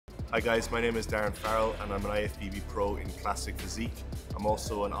Hi guys, my name is Darren Farrell and I'm an IFBB Pro in Classic Physique. I'm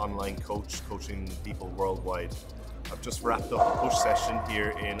also an online coach, coaching people worldwide. I've just wrapped up a push session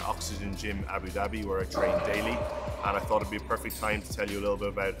here in Oxygen Gym, Abu Dhabi, where I train daily, and I thought it'd be a perfect time to tell you a little bit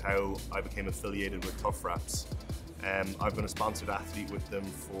about how I became affiliated with TuffWraps. I've been a sponsored athlete with them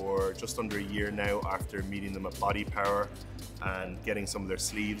for just under a year now after meeting them at Body Power and getting some of their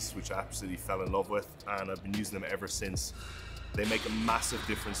sleeves, which I absolutely fell in love with, and I've been using them ever since. They make a massive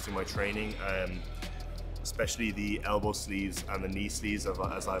difference to my training, especially the elbow sleeves and the knee sleeves,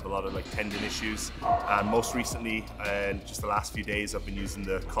 as I have a lot of tendon issues. And most recently, just the last few days, I've been using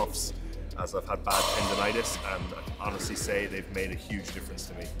the cuffs as I've had bad tendonitis, and I can honestly say they've made a huge difference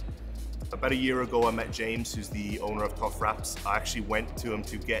to me. About a year ago, I met James, who's the owner of TuffWraps. I actually went to him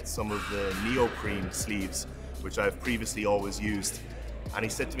to get some of the neoprene sleeves, which I've previously always used. And he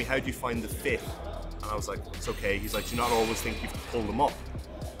said to me, "How do you find the fit?" And I was like, "It's okay." He's like, "Do you not always think you have to pull them up?"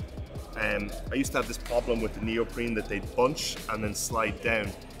 I used to have this problem with the neoprene that they'd bunch and then slide down.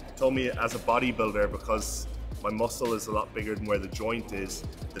 He told me as a bodybuilder, because my muscle is a lot bigger than where the joint is,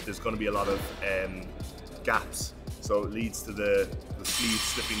 that there's going to be a lot of gaps. So it leads to the sleeve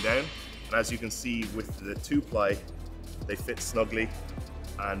slipping down. And as you can see with the 2-ply, they fit snugly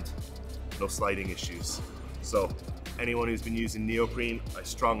and no sliding issues. So anyone who's been using neoprene, I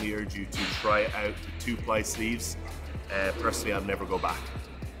strongly urge you to try out the 2-ply sleeves. Personally, I'll never go back.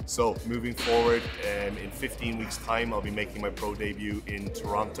 So moving forward, in 15 weeks time, I'll be making my pro debut in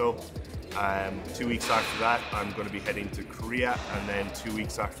Toronto. 2 weeks after that, I'm going to be heading to Korea, and then 2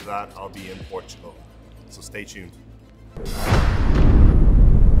 weeks after that, I'll be in Portugal. So stay tuned.